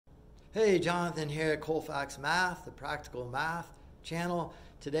Hey, Jonathan here at Colfax Math, the Practical Math channel.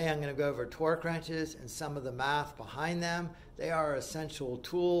 Today I'm going to go over torque wrenches and some of the math behind them. They are essential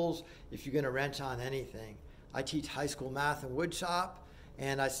tools if you're going to wrench on anything. I teach high school math and wood shop,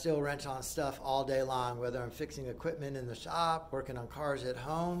 and I still wrench on stuff all day long, whether I'm fixing equipment in the shop, working on cars at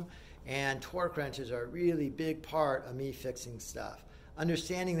home, and torque wrenches are a really big part of me fixing stuff.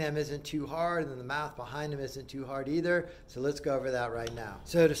 Understanding them isn't too hard, and the math behind them isn't too hard either, so let's go over that right now.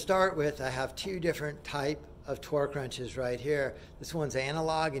 So to start with, I have two different type of torque wrenches right here. This one's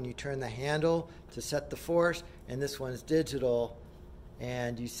analog, and you turn the handle to set the force, and this one's digital,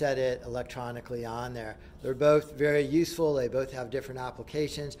 and you set it electronically on there. They're both very useful. They both have different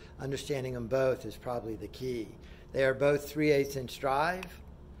applications. Understanding them both is probably the key. They are both 3/8 inch drive,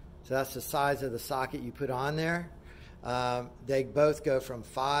 so that's the size of the socket you put on there. They both go from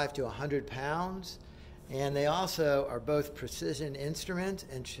 5 to 100 pounds, and they also are both precision instruments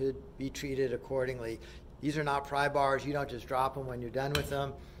and should be treated accordingly. These are not pry bars. You don't just drop them when you're done with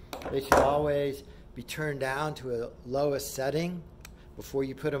them. They should always be turned down to a lowest setting before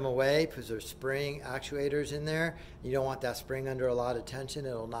you put them away, because there's spring actuators in there. You don't want that spring under a lot of tension.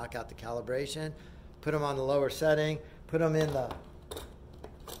 It'll knock out the calibration. Put them on the lower setting. Put them in the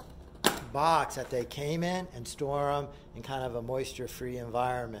box that they came in and store them in kind of a moisture-free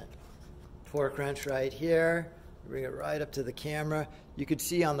environment. Torque wrench right here. Bring it right up to the camera. You could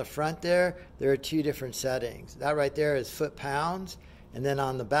see on the front there are two different settings. That right there is foot-pounds, and then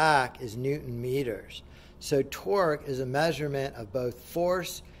on the back is Newton meters. So torque is a measurement of both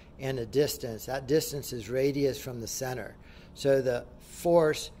force and a distance. That distance is radius from the center. So the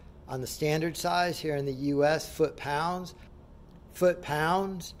force on the standard size here in the US, foot-pounds.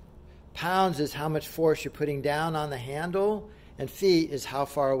 Pounds is how much force you're putting down on the handle, and feet is how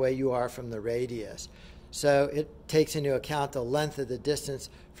far away you are from the radius. So it takes into account the length of the distance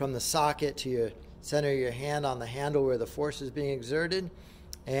from the socket to your center of your hand on the handle where the force is being exerted,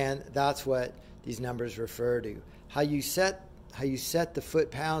 and that's what these numbers refer to. How you set the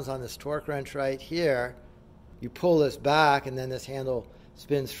foot-pounds on this torque wrench right here, you pull this back and then this handle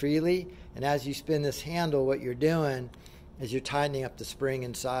spins freely, and as you spin this handle, what you're doing is you're tightening up the spring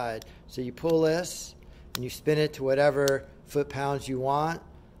inside. So you pull this and you spin it to whatever foot-pounds you want.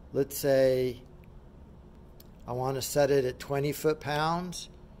 Let's say I want to set it at 20 foot-pounds.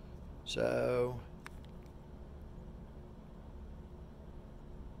 So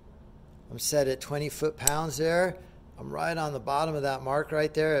I'm set at 20 foot-pounds there. I'm right on the bottom of that mark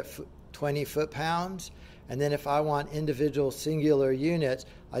right there at 20 foot-pounds. And then if I want individual singular units,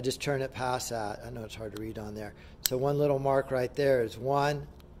 I just turn it past that. I know it's hard to read on there. So one little mark right there is 1,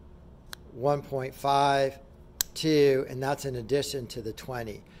 1.5, 2, and that's in addition to the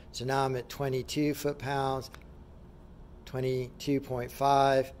 20. So now I'm at 22 foot-pounds,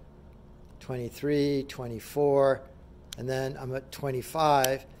 22.5, 23, 24, and then I'm at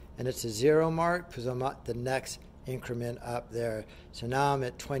 25, and it's a 0 mark because I'm at the next increment up there. So now I'm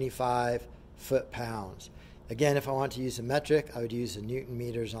at 25 foot-pounds. Again, if I want to use a metric, I would use the Newton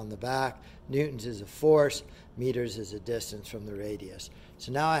meters on the back. Newtons is a force, meters is a distance from the radius.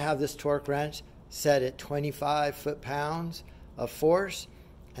 So now I have this torque wrench set at 25 foot-pounds of force,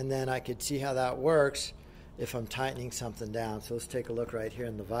 and then I could see how that works if I'm tightening something down. So let's take a look right here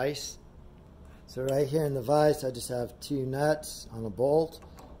in the vise. So right here in the vise, I just have two nuts on a bolt.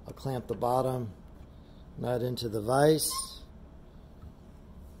 I'll clamp the bottom nut into the vise.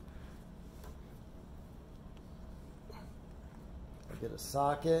 Get a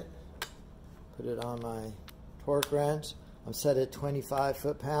socket, put it on my torque wrench. I'm set at 25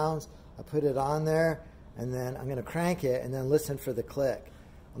 foot-pounds. I put it on there, and then I'm going to crank it and then listen for the click.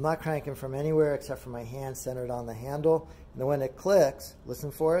 I'm not cranking from anywhere except for my hand centered on the handle. And then when it clicks,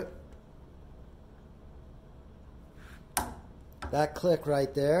 listen for it. That click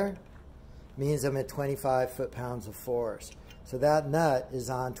right there means I'm at 25 foot-pounds of force. So that nut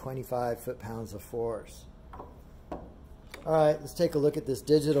is on 25 foot-pounds of force. All right, let's take a look at this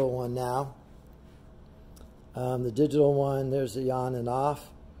digital one now. The digital one, there's the on and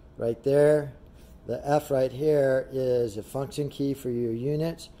off right there. The F right here is a function key for your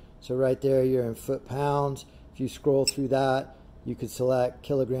units. So right there, you're in foot-pounds. If you scroll through that, you could select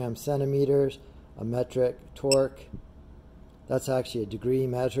kilograms, centimeters, a metric, torque. That's actually a degree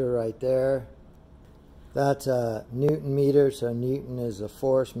measure right there. That's a Newton meter, so Newton is a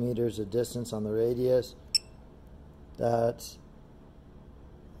force, meters a distance on the radius. That's,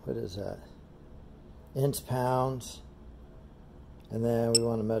 what is that? Inch pounds. And then we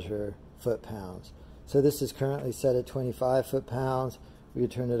want to measure foot-pounds. So this is currently set at 25 foot-pounds. We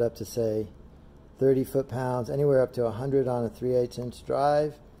could turn it up to, say, 30 foot-pounds, anywhere up to 100 on a 3/8 inch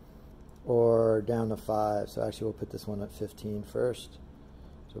drive. or down to 5. So actually we'll put this one at 15 first.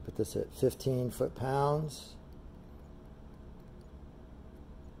 So we'll put this at 15 foot-pounds.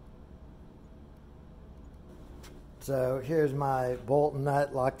 So here's my bolt and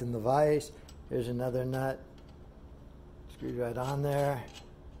nut locked in the vise. Here's another nut screwed right on there.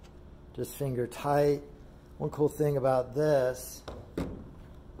 Just finger tight. One cool thing about this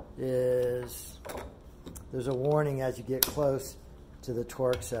is there's a warning as you get close to the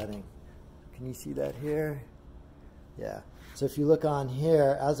torque setting. Can you see that here? Yeah. So if you look on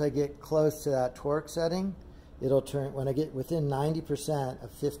here, as I get close to that torque setting, it'll turn, when I get within 90%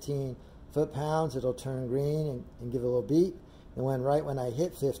 of 15 foot-pounds, it'll turn green and give a little beep. And right when I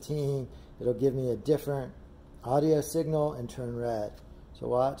hit 15, it'll give me a different audio signal and turn red. So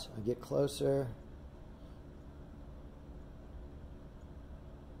watch, I get closer.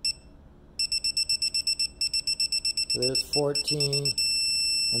 So there's 14,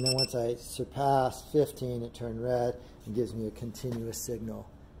 and then once I surpass 15, it turned red and gives me a continuous signal.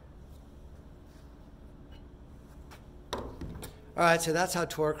 All right, so that's how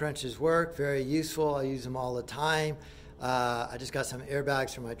torque wrenches work. Very useful. I use them all the time. I just got some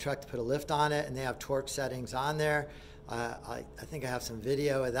airbags for my truck to put a lift on it, and they have torque settings on there. I think I have some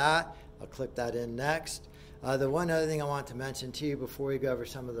video of that. I'll clip that in next. The one other thing I want to mention to you before we go over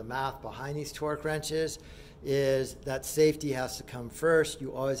some of the math behind these torque wrenches is that safety has to come first.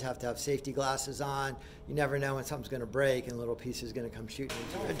 You always have to have safety glasses on. You never know when something's going to break and a little piece is going to come shooting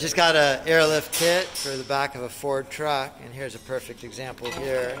into it. I just got an airlift kit for the back of a Ford truck, and here's a perfect example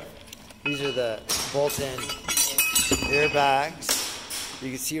here. These are the bolt-in airbags. You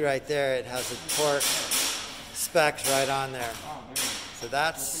can see right there it has the torque specs right on there. So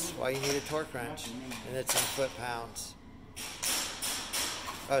that's why you need a torque wrench, and it's in foot-pounds.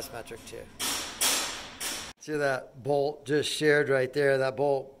 Oh, it's metric too. See that bolt just sheared right there? That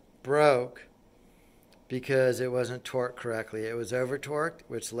bolt broke because it wasn't torqued correctly. It was over-torqued,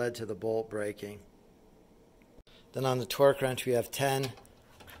 which led to the bolt breaking. Then on the torque wrench, we have 10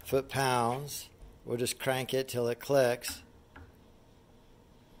 foot-pounds. We'll just crank it till it clicks.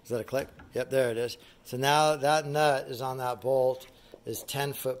 Is that a click? Yep, there it is. So now that nut is on that bolt is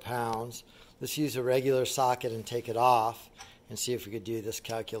 10 foot-pounds. Let's use a regular socket and take it off and see if we could do this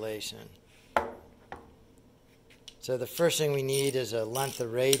calculation. So the first thing we need is a length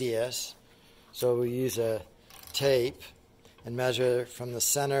of radius. So we use a tape and measure from the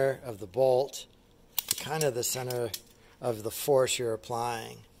center of the bolt to kind of the center of the force you're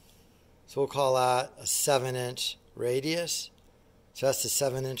applying. So we'll call that a 7-inch radius. So that's the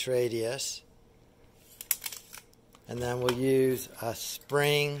 7-inch radius. And then we'll use a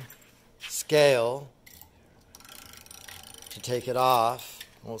spring scale to take it off.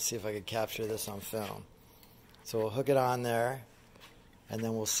 We'll see if I can capture this on film. So we'll hook it on there, and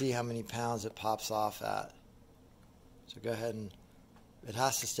then we'll see how many pounds it pops off at. So go ahead and, it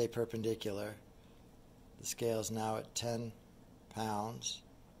has to stay perpendicular. The scale is now at 10 pounds.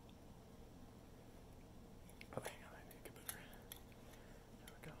 Okay,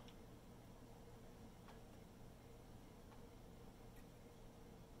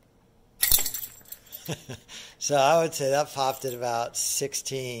 there we go. So I would say that popped at about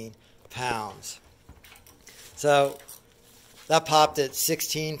 16 pounds. So that popped at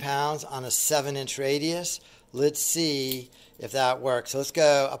 16 pounds on a 7-inch radius. Let's see if that works. So let's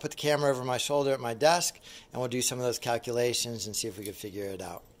go. I'll put the camera over my shoulder at my desk, and we'll do some of those calculations and see if we can figure it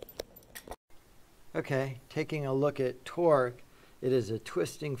out. Okay, taking a look at torque, it is a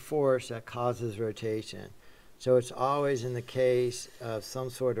twisting force that causes rotation. So it's always in the case of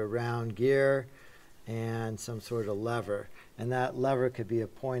some sort of round gear and some sort of lever. And that lever could be a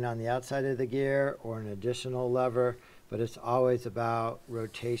point on the outside of the gear or an additional lever, but it's always about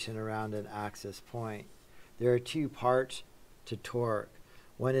rotation around an axis point. There are two parts to torque.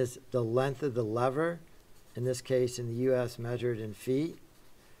 One is the length of the lever, in this case in the US measured in feet,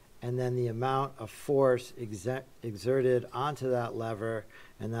 and then the amount of force exerted onto that lever,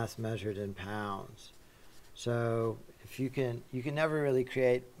 and that's measured in pounds. So if you can never really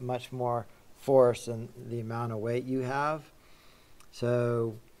create much more force than the amount of weight you have.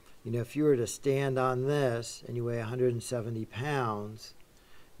 So, you know, if you were to stand on this and you weigh 170 pounds,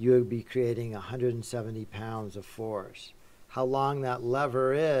 you would be creating 170 pounds of force. How long that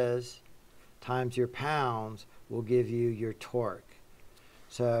lever is times your pounds will give you your torque.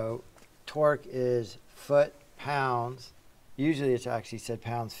 So torque is foot-pounds. Usually it's actually said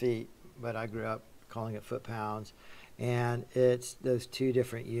pounds-feet, but I grew up calling it foot-pounds. And it's those two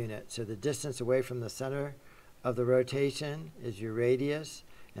different units. So the distance away from the center of the rotation is your radius,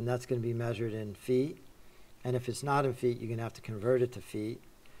 and that's going to be measured in feet. And if it's not in feet, you're going to have to convert it to feet.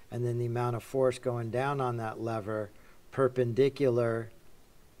 and then the amount of force going down on that lever perpendicular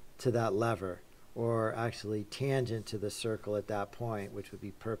to that lever, or actually tangent to the circle at that point, which would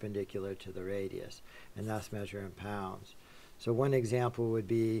be perpendicular to the radius, and that's measured in pounds. So one example would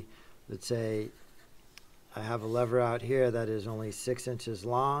be, let's say I have a lever out here that is only 6 inches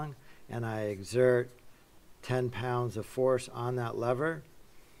long, and I exert 10 pounds of force on that lever.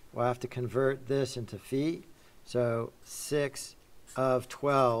 Well, I have to convert this into feet. So 6 of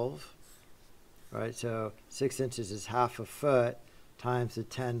 12, right? So 6 inches is half a foot times the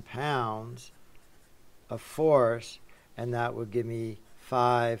 10 pounds of force, and that would give me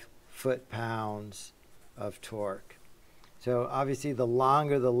 5 foot-pounds of torque. So obviously the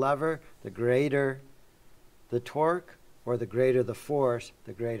longer the lever, the greater the torque, or the greater the force,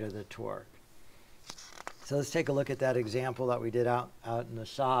 the greater the torque. So let's take a look at that example that we did out in the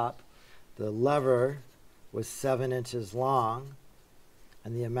shop. The lever was 7 inches long,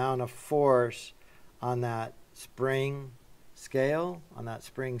 and the amount of force on that spring scale,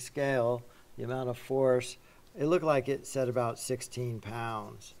 the amount of force, it looked like it said about 16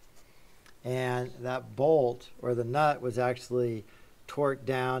 pounds. And that bolt, or the nut, was actually torqued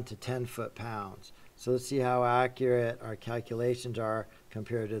down to 10 foot-pounds. So let's see how accurate our calculations are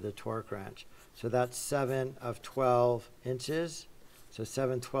compared to the torque wrench. So that's 7 of 12 inches, so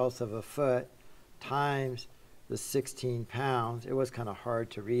 7/12 of a foot, times the 16 pounds. It was kind of hard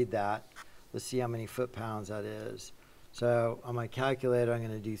to read that. Let's see how many foot-pounds that is. So on my calculator, I'm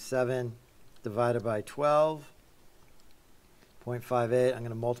going to do 7 divided by 12.58. I'm going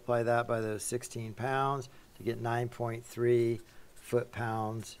to multiply that by those 16 pounds to get 9.3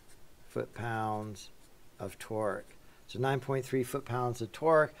 foot-pounds of torque. So 9.3 foot-pounds of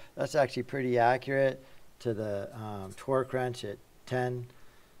torque. That's actually pretty accurate to the torque wrench at 10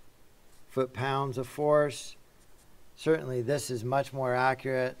 foot-pounds of force. Certainly this is much more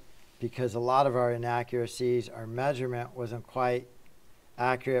accurate because a lot of our inaccuracies, our measurement wasn't quite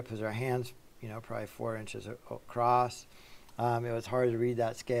accurate because our hands, probably 4 inches across. It was hard to read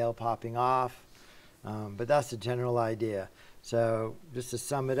that scale popping off, but that's the general idea. So just to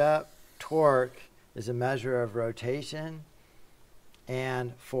sum it up, torque is a measure of rotation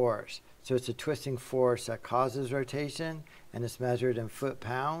and force. So it's a twisting force that causes rotation, and it's measured in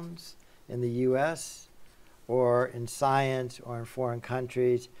foot-pounds in the U.S., or in science or in foreign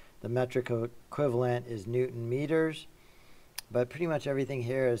countries, the metric equivalent is Newton meters, but pretty much everything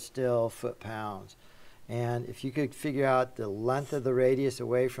here is still foot-pounds. And if you could figure out the length of the radius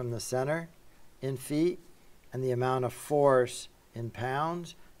away from the center in feet and the amount of force in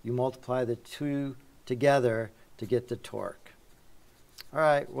pounds, you multiply the two together to get the torque. All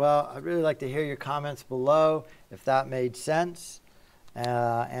right, well, I'd really like to hear your comments below if that made sense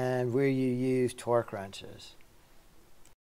and where you use torque wrenches.